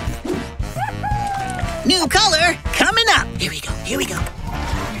 New color coming up. Here we go, here we go.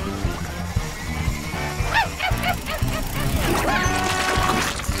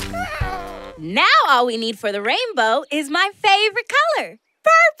 all we need for the rainbow is my favorite color,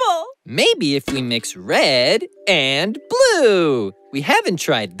 purple. Maybe if we mix red and blue. We haven't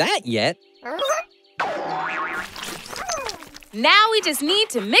tried that yet. Now we just need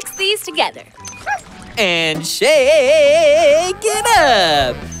to mix these together. And shake it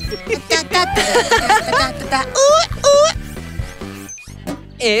up.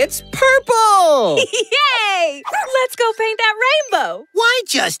 It's purple! Yay! Let's go paint that rainbow. Why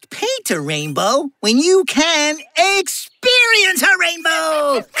just paint a rainbow when you can experience a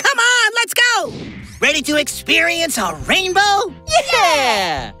rainbow? Come on, let's go! Ready to experience a rainbow?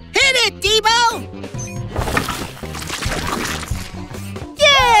 Yeah! Hit it, Debo!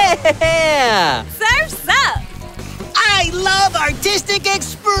 Yeah! Surf's up! I love artistic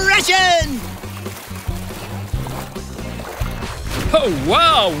expression! Oh,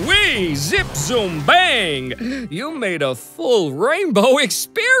 wow-wee! Zip, zoom, bang! You made a full rainbow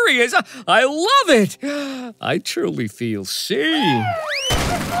experience! I love it! I truly feel seen.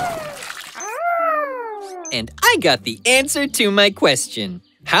 And I got the answer to my question.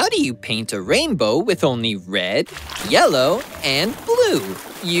 How do you paint a rainbow with only red, yellow, and blue?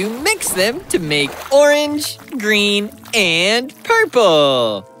 You mix them to make orange, green, and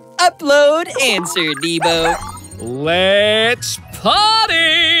purple. Upload answer, Debo. Let's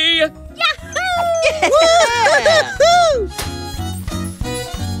party! Woo-hoo!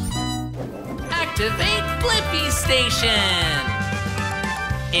 Activate Blippi Station!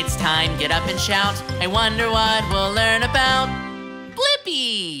 It's time, get up and shout. I wonder what we'll learn about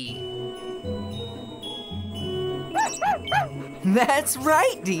Blippi! That's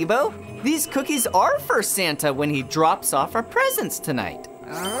right, Debo. These cookies are for Santa when he drops off our presents tonight.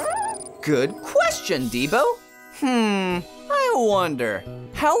 Good question, Debo. I wonder,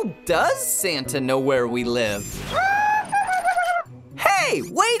 how does Santa know where we live? Hey,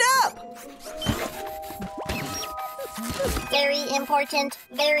 wait up! Very important,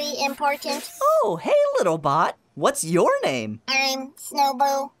 very important. Oh, hey, little bot. What's your name? I'm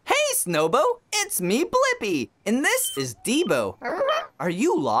Snowbo. Hey, Snowbo. It's me, Blippi. And this is Debo. Are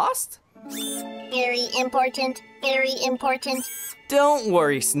you lost? Very important, very important. Don't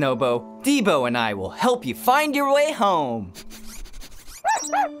worry, Snowbo. Debo and I will help you find your way home.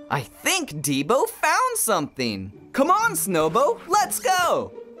 I think Debo found something. Come on, Snowbo, let's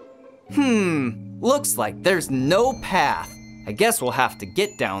go. Looks like there's no path. I guess we'll have to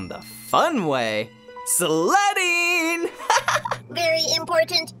get down the fun way. Sledding! Very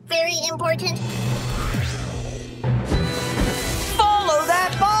important, very important. Follow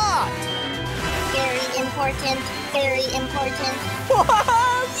that bot! Very important, very important. Whoa,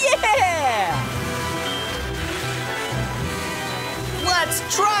 yeah! Let's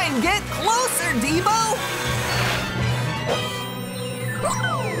try and get closer, Debo!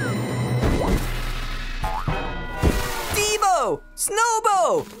 Debo!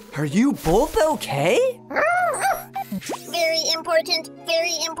 Snowbo! Are you both okay? Very important,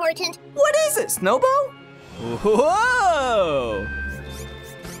 very important. What is it, Snowbo? Whoa!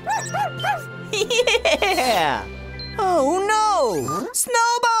 Yeah! Oh no!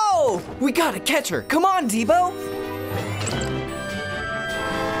 Snowbo! We gotta catch her. Come on, Debo!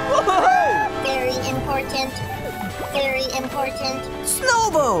 Whoa! Very important, very important.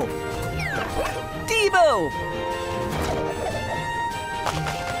 Snowbo! Debo!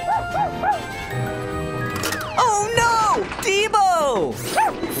 Oh no! Debo!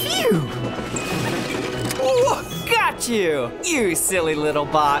 Phew! Whoa, got you! You silly little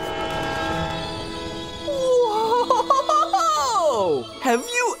bot. Whoa! Have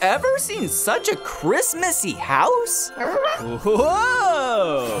you ever seen such a Christmassy house?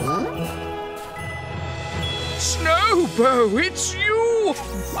 Whoa! Snowbo, it's you!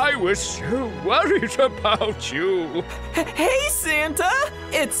 I was so worried about you. Hey, Santa!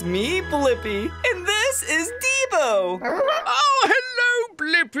 It's me, Blippi, and this is Debo. Oh, hello,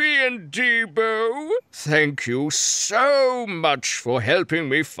 Blippi and Debo. Thank you so much for helping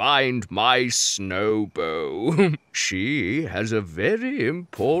me find my Snowbo. She has a very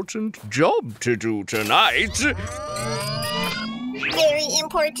important job to do tonight. Very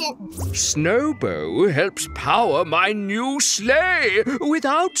important. Snowbo helps power my new sleigh.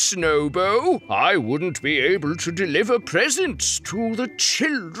 Without Snowbo, I wouldn't be able to deliver presents to the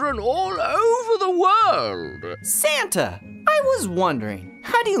children all over the world. Santa, I was wondering,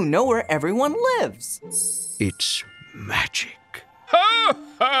 how do you know where everyone lives? It's magic. Ho,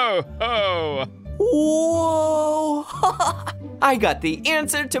 ho, ho! Whoa! I got the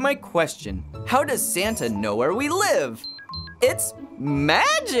answer to my question. How does Santa know where we live? It's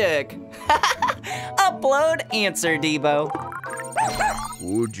magic! Upload answer, Debo.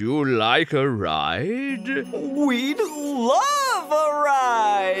 Would you like a ride? We'd love a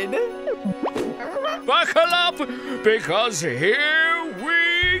ride! Buckle up, because here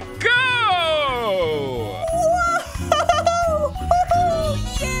we go!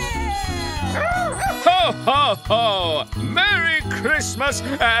 Ho, ho, ho! Merry Christmas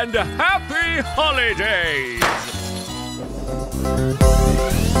and Happy Holidays!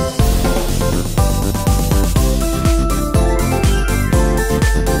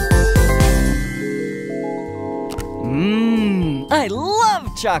 I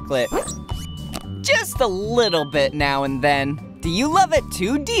love chocolate. Just a little bit now and then. Do you love it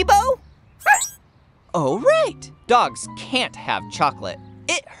too, Debo? Oh, right. Dogs can't have chocolate.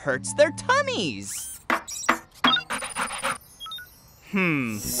 It hurts their tummies.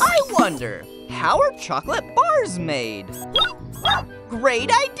 I wonder, how are chocolate bars made?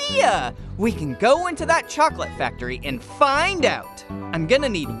 Great idea! We can go into that chocolate factory and find out. I'm gonna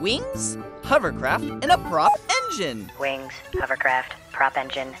need wings, hovercraft, and a prop engine. Wings, hovercraft, prop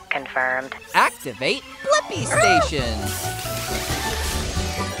engine, confirmed. Activate Blippi Station.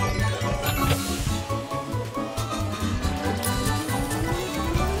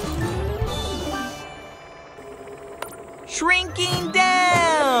 Shrinking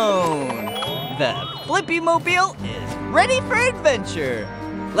down! The BlippiMobile is ready for adventure.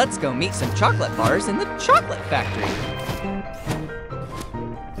 Let's go meet some chocolate bars in the chocolate factory.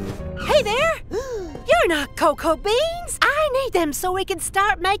 Hey there! You're not Cocoa Beans! I need them so we can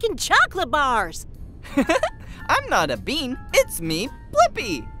start making chocolate bars. I'm not a bean, it's me,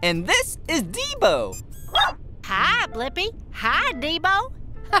 Blippi, and this is Debo. Hi, Blippi. Hi, Debo.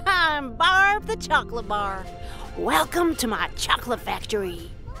 I'm Barb the Chocolate Bar. Welcome to my chocolate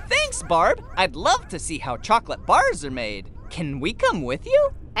factory. Thanks, Barb. I'd love to see how chocolate bars are made. Can we come with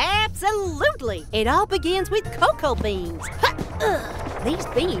you? Absolutely. It all begins with cocoa beans. These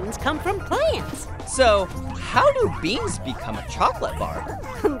beans come from plants. So, how do beans become a chocolate bar?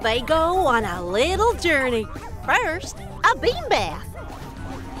 They go on a little journey. First, a bean bath.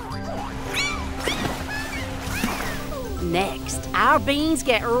 Next, our beans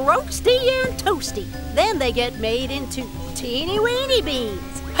get roasty and toasty. Then they get made into teeny-weeny beans.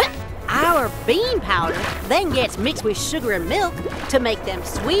 Our bean powder then gets mixed with sugar and milk to make them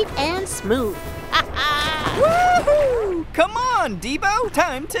sweet and smooth. Woohoo! Come on, Debo,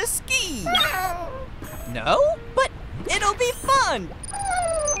 time to ski. No? But it'll be fun.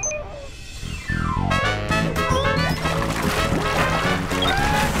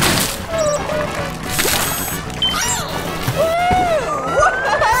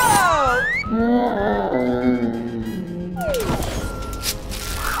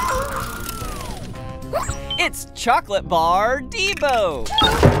 It's Chocolate Bar Debo.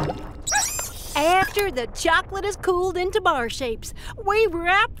 After the chocolate is cooled into bar shapes, we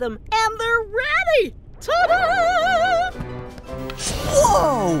wrap them and they're ready. Ta-da!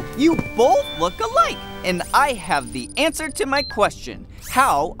 Whoa! You both look alike, and I have the answer to my question.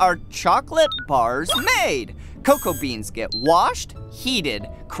 How are chocolate bars made? Cocoa beans get washed, heated,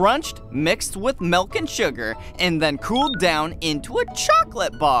 crunched, mixed with milk and sugar, and then cooled down into a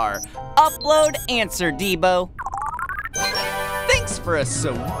chocolate bar. Upload answer, Debo. Thanks for a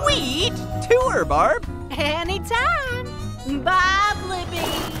sweet tour, Barb. Anytime. Bye,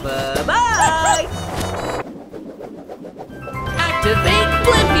 Blippi. Bye-bye. Activate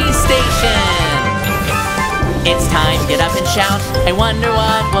Blippi Station. It's time, get up and shout. I wonder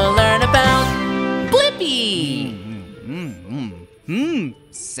what we'll learn about Blippi.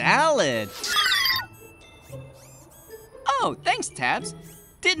 Salad. Oh, thanks, Tabs.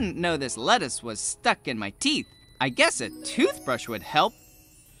 Didn't know this lettuce was stuck in my teeth. I guess a toothbrush would help.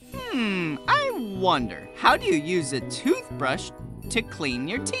 I wonder, how do you use a toothbrush to clean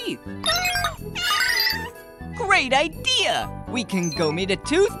your teeth? Great idea! We can go meet a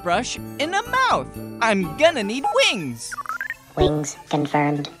toothbrush in a mouth. I'm gonna need wings. Wings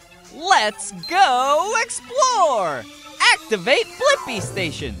confirmed. Let's go explore! Activate Blippi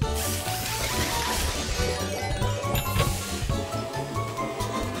Station.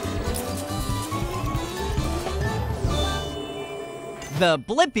 The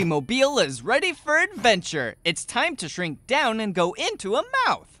BlippiMobile is ready for adventure. It's time to shrink down and go into a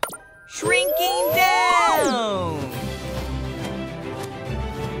mouth. Shrinking down!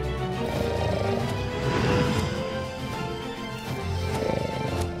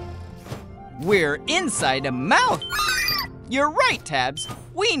 We're inside a mouth. You're right, Tabs.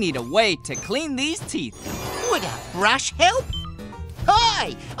 We need a way to clean these teeth. Would a brush help?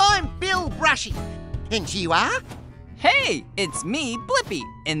 Hi, I'm Bill Brushy. And you are? Hey, it's me, Blippi,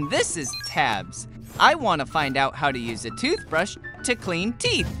 and this is Tabs. I want to find out how to use a toothbrush to to clean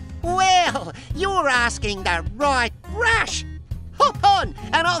teeth? Well, you're asking the right brush. Hop on,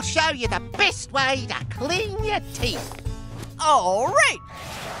 and I'll show you the best way to clean your teeth. All right.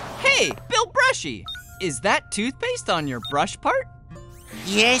 Hey, Bill Brushy, is that toothpaste on your brush part?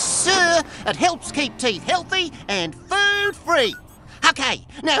 Yes, sir. It helps keep teeth healthy and food-free. Okay,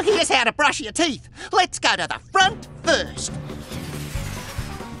 now here's how to brush your teeth. Let's go to the front first.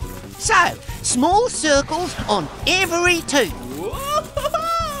 So, small circles on every tooth.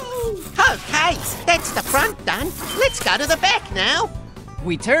 Okay, that's the front done. Let's go to the back now.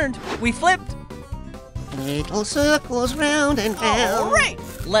 We turned, we flipped. Little circles round and round. All right,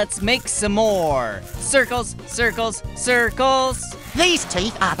 let's make some more. Circles, circles, circles. These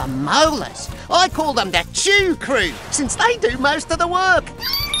teeth are the molars. I call them the chew crew, since they do most of the work.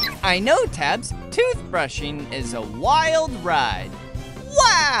 I know, Tabs. Toothbrushing is a wild ride.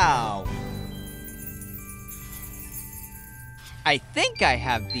 Wow! I think I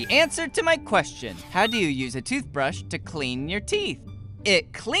have the answer to my question. How do you use a toothbrush to clean your teeth?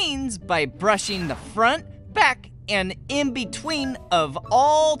 It cleans by brushing the front, back, and in between of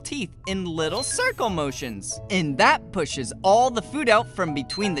all teeth in little circle motions. And that pushes all the food out from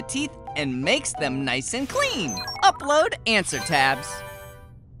between the teeth and makes them nice and clean. Upload answer, Tabs.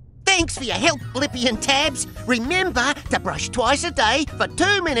 Thanks for your help, Blippi and Tabs. Remember to brush twice a day for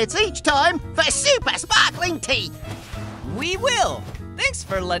 2 minutes each time for super sparkling teeth. We will. Thanks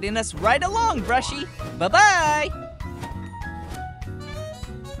for letting us ride along, Brushy. Bye-bye.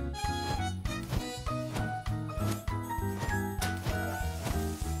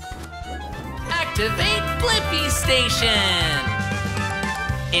 Activate Blippi Station!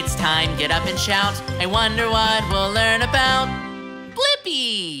 It's time, get up and shout. I wonder what we'll learn about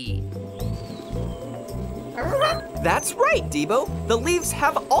Blippi! That's right, Debo. The leaves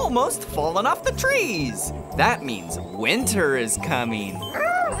have almost fallen off the trees. That means winter is coming.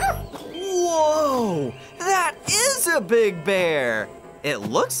 Whoa! That is a big bear. It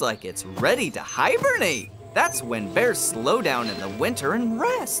looks like it's ready to hibernate. That's when bears slow down in the winter and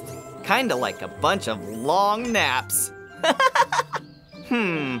rest. Kinda like a bunch of long naps.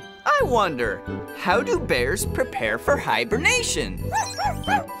 I wonder, how do bears prepare for hibernation?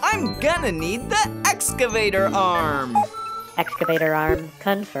 I'm gonna need the excavator arm. Excavator arm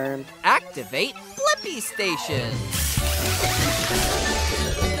confirmed. Activate Blippi Station.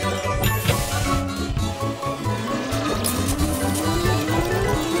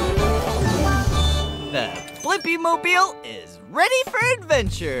 The BlippiMobile is ready for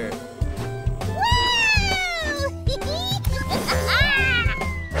adventure.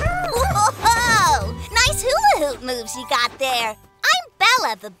 Whoa! Nice hula hoop moves you got there. I'm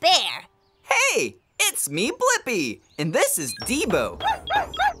Bella the bear. Hey, it's me, Blippi, and this is Debo.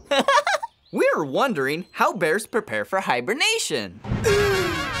 We're wondering how bears prepare for hibernation.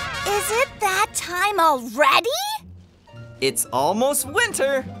 Is it that time already? It's almost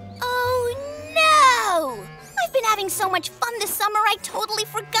winter. Oh no! I've been having so much fun this summer I totally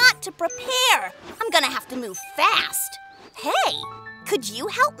forgot to prepare. I'm gonna have to move fast. Hey, could you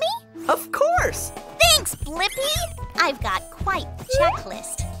help me? Of course. Thanks, Blippi. I've got quite the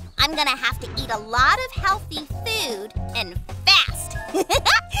checklist. I'm gonna have to eat a lot of healthy food and fast.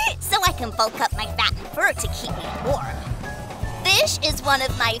 So I can bulk up my fat and fur to keep me warm. Fish is one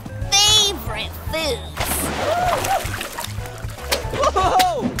of my favorite foods.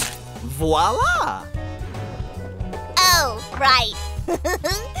 Whoa! Voila! Oh, right.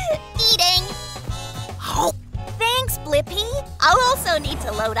 Eating. Thanks, Blippi. I'll also need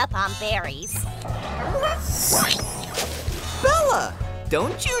to load up on berries. Bella,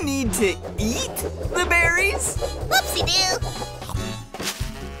 don't you need to eat the berries? Whoopsie-doo.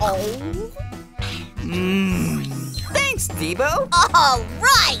 Oh. Thanks, Debo. All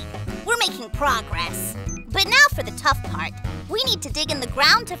right. We're making progress. But now for the tough part. We need to dig in the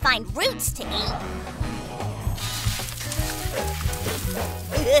ground to find roots to eat.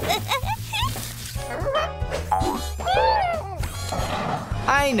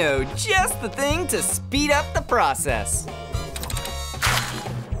 I know just the thing to speed up the process.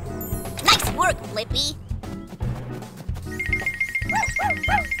 Nice work, Blippi.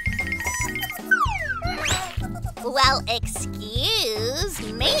 Well, excuse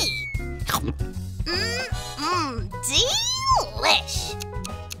me. Delish.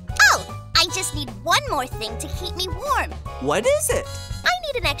 Oh, I just need one more thing to keep me warm. What is it? I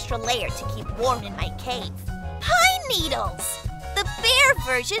need an extra layer to keep warm in my cave. Pine needles! The bear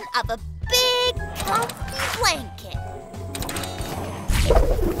version of a big, comfy blanket.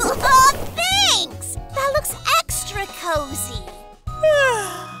 Oh, thanks! That looks extra cozy.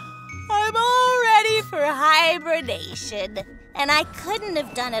 I'm all ready for hibernation. hibernation. And I couldn't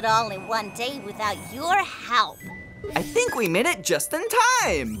have done it all in one day without your help. I think we made it just in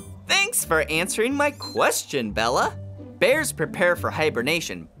time. Thanks for answering my question, Bella. Bears prepare for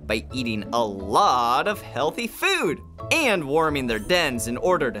hibernation by eating a lot of healthy food and warming their dens in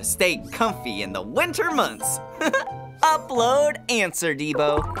order to stay comfy in the winter months. Upload answer,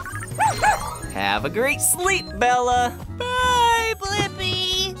 Debo. Have a great sleep, Bella. Bye,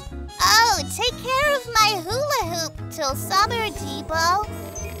 Blippi. Oh, take care of my hula hoop till summer, Debo.